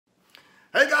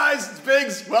Hey guys, it's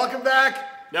Biggs. Welcome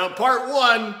back. Now in part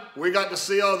one, we got to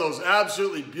see all those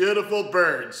absolutely beautiful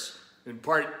birds. In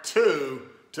part two,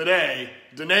 today,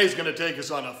 Danae's going to take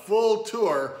us on a full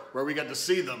tour where we get to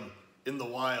see them in the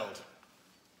wild.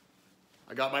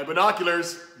 I got my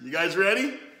binoculars. You guys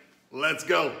ready? Let's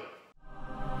go.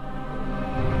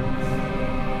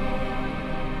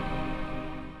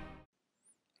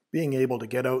 Being able to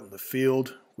get out in the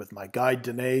field with my guide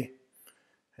Danae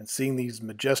and seeing these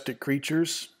majestic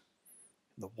creatures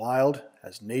in the wild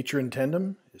as nature intended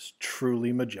them is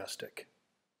truly majestic.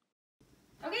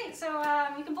 Okay, so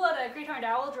you can pull out a great horned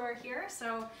owl drawer here.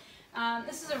 So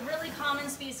this is a really common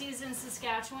species in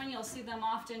Saskatchewan. You'll see them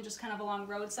often just kind of along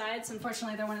roadsides.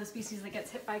 Unfortunately, they're one of the species that gets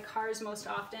hit by cars most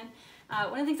often.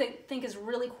 One of the things I think is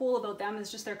really cool about them is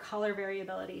just their color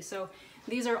variability. So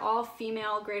these are all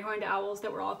female great horned owls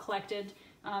that were all collected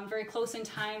very close in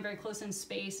time, very close in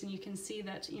space, and you can see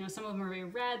that some of them are very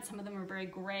red, some of them are very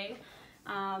gray.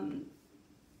 How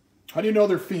do you know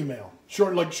they're female?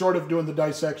 Short of doing the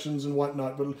dissections and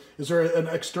whatnot, but is there an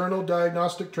external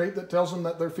diagnostic trait that tells them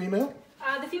that they're female?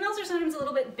 The females are sometimes a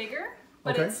little bit bigger,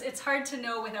 but okay. it's hard to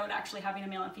know without actually having a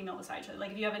male and female beside each other.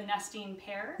 Like if you have a nesting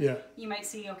pair, yeah, you might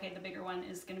see, okay, the bigger one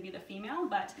is going to be the female,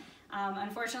 but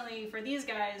unfortunately for these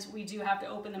guys, we do have to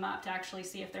open them up to actually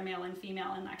see if they're male and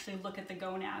female and actually look at the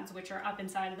gonads, which are up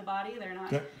inside of the body. They're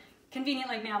not convenient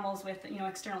like mammals with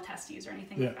external testes or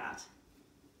anything like that.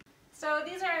 So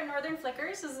these are northern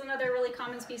flickers. This is another really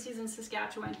common species in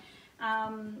Saskatchewan.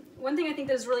 One thing I think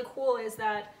that is really cool is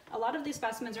that a lot of these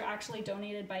specimens are actually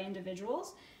donated by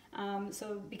individuals.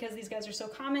 So because these guys are so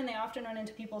common, they often run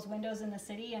into people's windows in the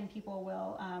city, and people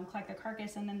will collect the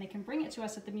carcass and then they can bring it to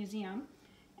us at the museum.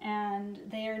 And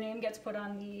their name gets put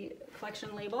on the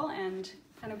collection label and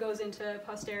kind of goes into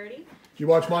posterity. Do you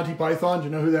watch Monty Python? Do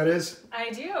you know who that is? I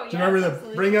do, Do you remember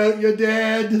the Bring Out Your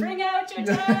Dead? Bring out your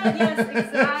dead, yes,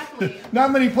 exactly.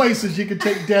 Not many places you can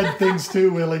take dead things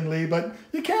to willingly, but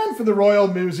you can for the Royal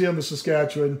Museum of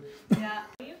Saskatchewan. Yeah.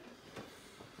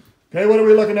 Okay, what are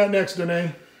we looking at next,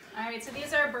 Danae? All right, so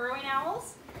these are burrowing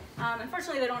owls.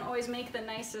 Unfortunately, they don't always make the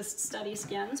nicest study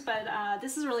skins, but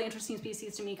this is a really interesting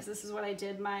species to me because this is what I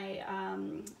did my,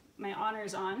 my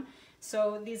honors on.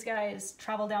 So these guys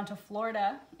travel down to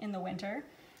Florida in the winter.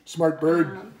 Smart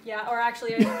bird. Yeah, or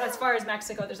actually as far as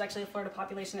Mexico, there's actually a Florida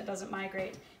population that doesn't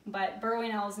migrate. But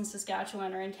burrowing owls in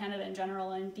Saskatchewan or in Canada in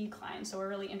general are in decline, so we're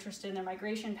really interested in their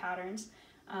migration patterns.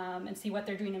 And see what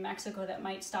they're doing in Mexico that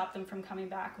might stop them from coming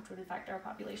back, which would affect our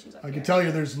populations up here. I can tell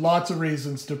you there's lots of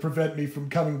reasons to prevent me from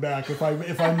coming back if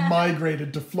I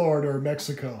migrated to Florida or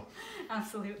Mexico.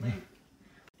 Absolutely.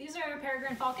 These are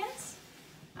peregrine falcons.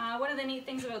 One of the neat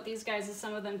things about these guys is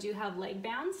some of them do have leg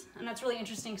bands, and that's really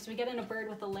interesting because we get in a bird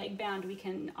with a leg band, we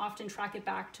can often track it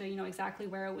back to exactly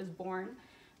where it was born,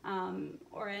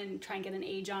 or try and get an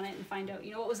age on it and find out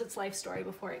what was its life story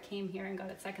before it came here and got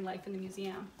its second life in the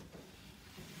museum.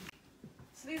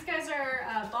 So these guys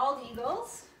are bald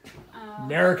eagles.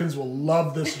 Americans will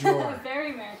love this drawer.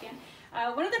 Very American.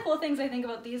 One of the cool things I think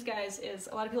about these guys is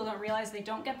a lot of people don't realize they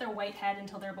don't get their white head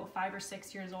until they're about 5 or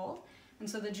 6 years old. And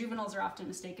so the juveniles are often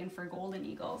mistaken for golden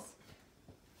eagles.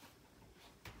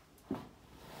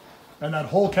 And that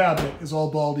whole cabinet is all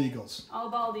bald eagles.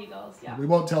 All bald eagles, yeah. We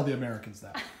won't tell the Americans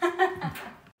that.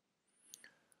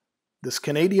 This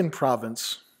Canadian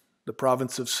province, the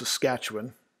province of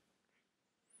Saskatchewan,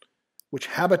 which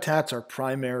habitats are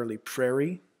primarily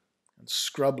prairie and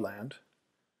scrubland,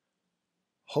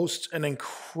 hosts an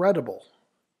incredible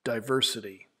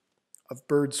diversity of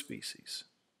bird species.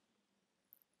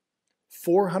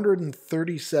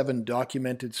 437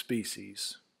 documented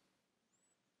species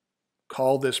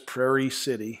call this prairie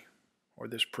city, or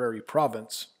this prairie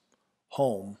province,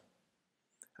 home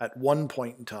at one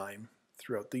point in time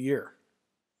throughout the year.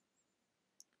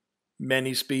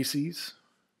 Many species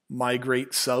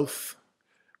migrate south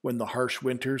when the harsh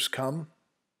winters come,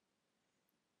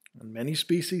 and many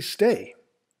species stay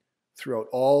throughout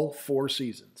all 4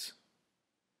 seasons.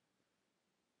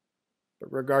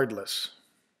 But regardless,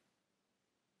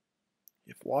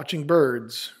 if watching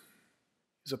birds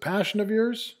is a passion of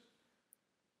yours,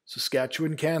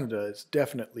 Saskatchewan, Canada is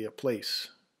definitely a place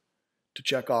to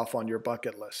check off on your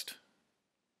bucket list.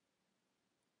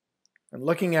 And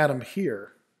looking at them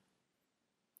here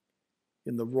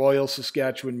in the Royal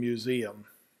Saskatchewan Museum,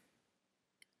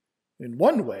 in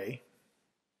one way,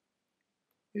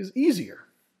 is easier.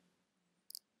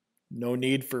 No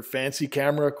need for fancy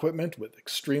camera equipment with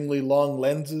extremely long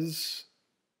lenses,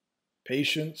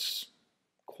 patience,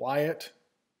 quiet.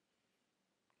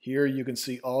 Here you can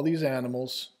see all these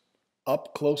animals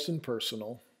up close and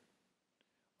personal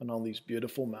on all these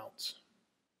beautiful mounts.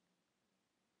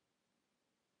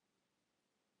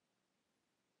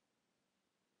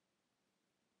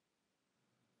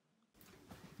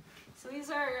 these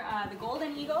are the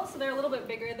golden eagle, so they're a little bit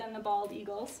bigger than the bald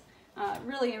eagles.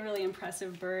 Really a really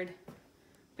impressive bird,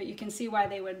 but you can see why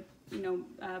they would, you know,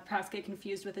 perhaps get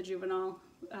confused with a juvenile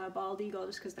bald eagle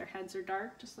just because their heads are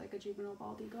dark, just like a juvenile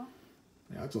bald eagle.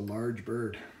 Yeah, it's a large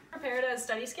bird. Prepared as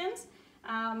study skins,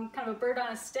 kind of a bird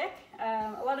on a stick.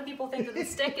 A lot of people think that the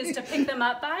stick is to pick them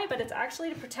up by, but it's actually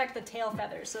to protect the tail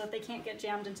feathers so that they can't get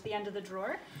jammed into the end of the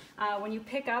drawer. When you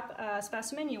pick up a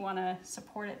specimen, you want to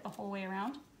support it the whole way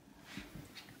around.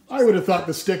 I would have thought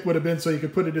the stick would have been so you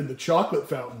could put it in the chocolate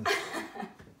fountain.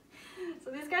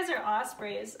 So these guys are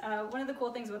ospreys. One of the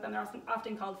cool things about them, they're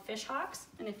often called fish hawks.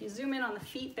 And if you zoom in on the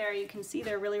feet there, you can see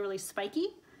they're really, really spiky.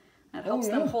 That helps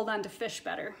them hold on to fish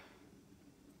better.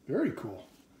 Very cool.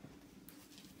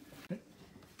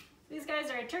 These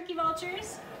guys are turkey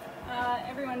vultures.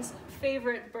 Everyone's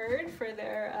favorite bird for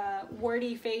their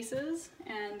warty faces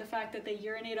and the fact that they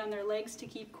urinate on their legs to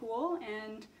keep cool.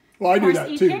 And well, I do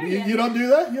that too. You don't do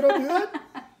that? You don't do that?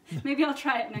 Maybe I'll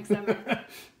try it next summer.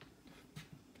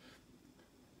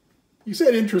 You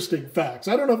said interesting facts.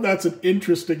 I don't know if that's an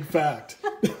interesting fact.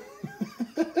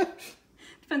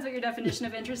 Depends what your definition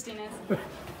of interesting is. There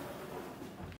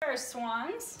are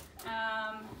swans.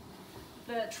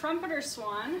 The trumpeter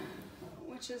swan,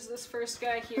 which is this first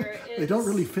guy here, is... They don't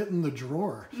really fit in the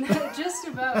drawer. Just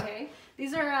about, hey?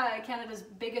 These are Canada's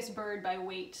biggest bird by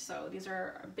weight, so these are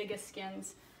our biggest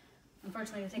skins.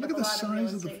 Unfortunately, they take up a lot of real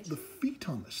estate. Look at the size of the feet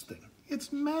on this thing.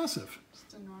 It's massive.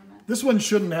 Just enormous. This one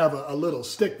shouldn't have a little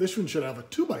stick. This one should have a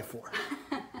 2x4.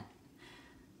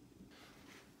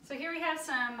 So here we have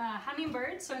some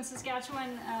hummingbirds. So in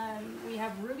Saskatchewan, we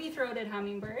have ruby-throated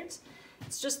hummingbirds.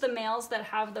 It's just the males that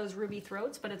have those ruby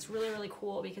throats, but it's really, really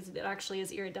cool because it actually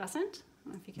is iridescent. I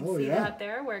don't know if you can see that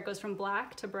there, where it goes from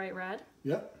black to bright red.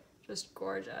 Yep. Just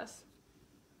gorgeous.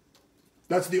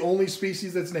 That's the only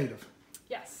species that's native?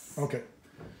 Yes. Okay.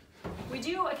 We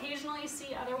do occasionally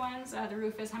see other ones. The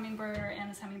rufous hummingbird and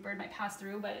this hummingbird might pass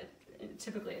through, but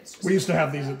typically it's just... We used to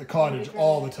have these at the cottage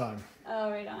all the time.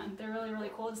 Oh, right on. They're really, really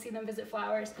cool to see them visit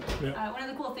flowers. Yeah. One of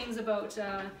the cool things about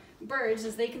birds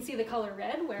is they can see the color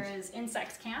red, whereas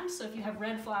insects can't. So if you have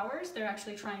red flowers, they're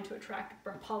actually trying to attract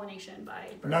pollination by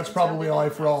birds. And that's probably why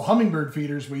for all hummingbird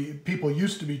feeders, people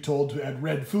used to be told to add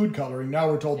red food coloring. Now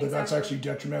we're told that that's actually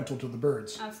detrimental to the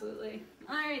birds. Absolutely.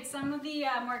 All right, some of the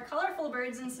more colorful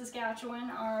birds in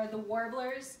Saskatchewan are the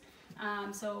warblers.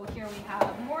 So here we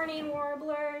have mourning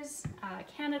warblers,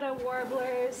 Canada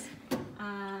warblers,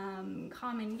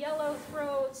 common yellow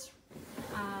throats.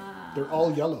 They're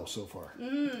all yellow so far.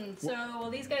 So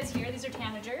these guys here, these are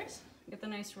tanagers. Get the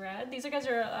nice red. These guys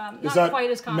are not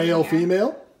quite as common. Male,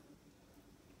 female?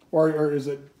 Or is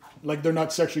it like they're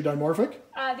not sexually dimorphic?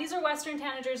 These are western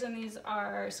tanagers and these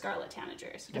are scarlet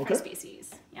tanagers, different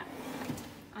species. Yeah.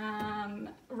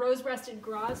 Rose-breasted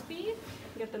grosbeak,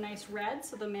 get the nice red,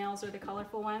 so the males are the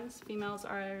colorful ones, females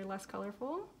are less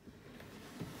colorful.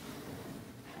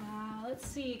 Let's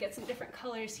see, get some different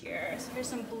colors here. So here's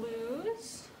some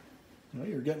blues. Well,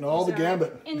 you're getting all the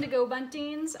gambit. Indigo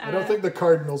buntings. I don't think the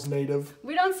cardinal's native.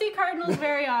 We don't see cardinals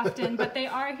very often, but they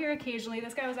are here occasionally.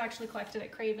 This guy was actually collected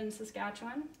at Craven,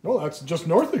 Saskatchewan. Oh, that's just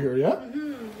north of here, yeah?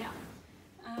 Yeah.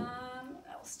 What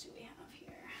else do we have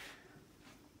here?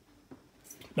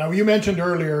 Now, you mentioned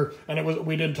earlier, and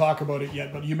we didn't talk about it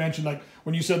yet, but you mentioned like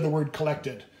when you said the word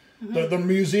collected. The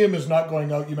museum is not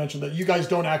going out. You mentioned that you guys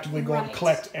don't actively go out and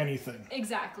collect anything.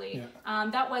 Exactly.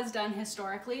 Yeah. That was done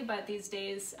historically, but these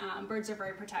days birds are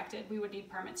very protected. We would need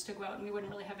permits to go out and we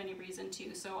wouldn't really have any reason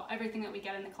to. So everything that we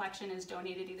get in the collection is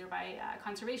donated either by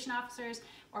conservation officers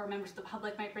or members of the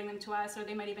public might bring them to us, or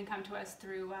they might even come to us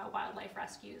through wildlife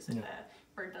rescues. If a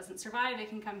bird doesn't survive, it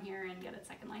can come here and get its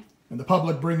second life. And the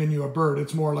public bringing you a bird,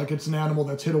 it's more like it's an animal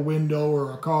that's hit a window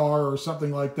or a car or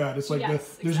something like that. It's like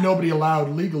there's nobody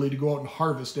allowed legally to go out and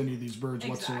harvest any of these birds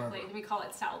whatsoever. Exactly. We call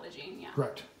it salvaging,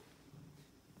 Correct.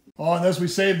 Oh, and as we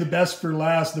saved the best for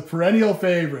last, the perennial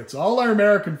favorites. All our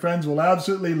American friends will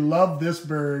absolutely love this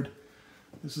bird.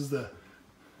 This is the,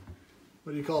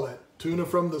 what do you call that? Tuna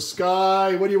from the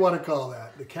sky. What do you want to call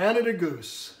that? The Canada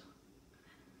goose.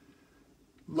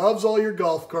 Loves all your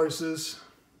golf courses.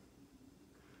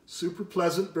 Super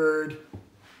pleasant bird.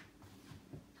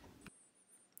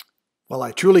 Well,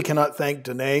 I truly cannot thank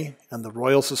Danae and the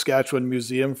Royal Saskatchewan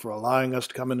Museum for allowing us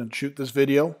to come in and shoot this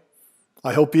video.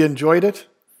 I hope you enjoyed it.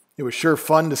 It was sure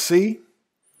fun to see.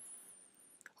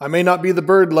 I may not be the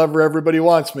bird lover everybody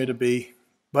wants me to be,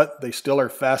 but they still are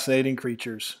fascinating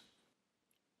creatures.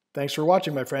 Thanks for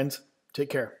watching, my friends. Take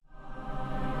care.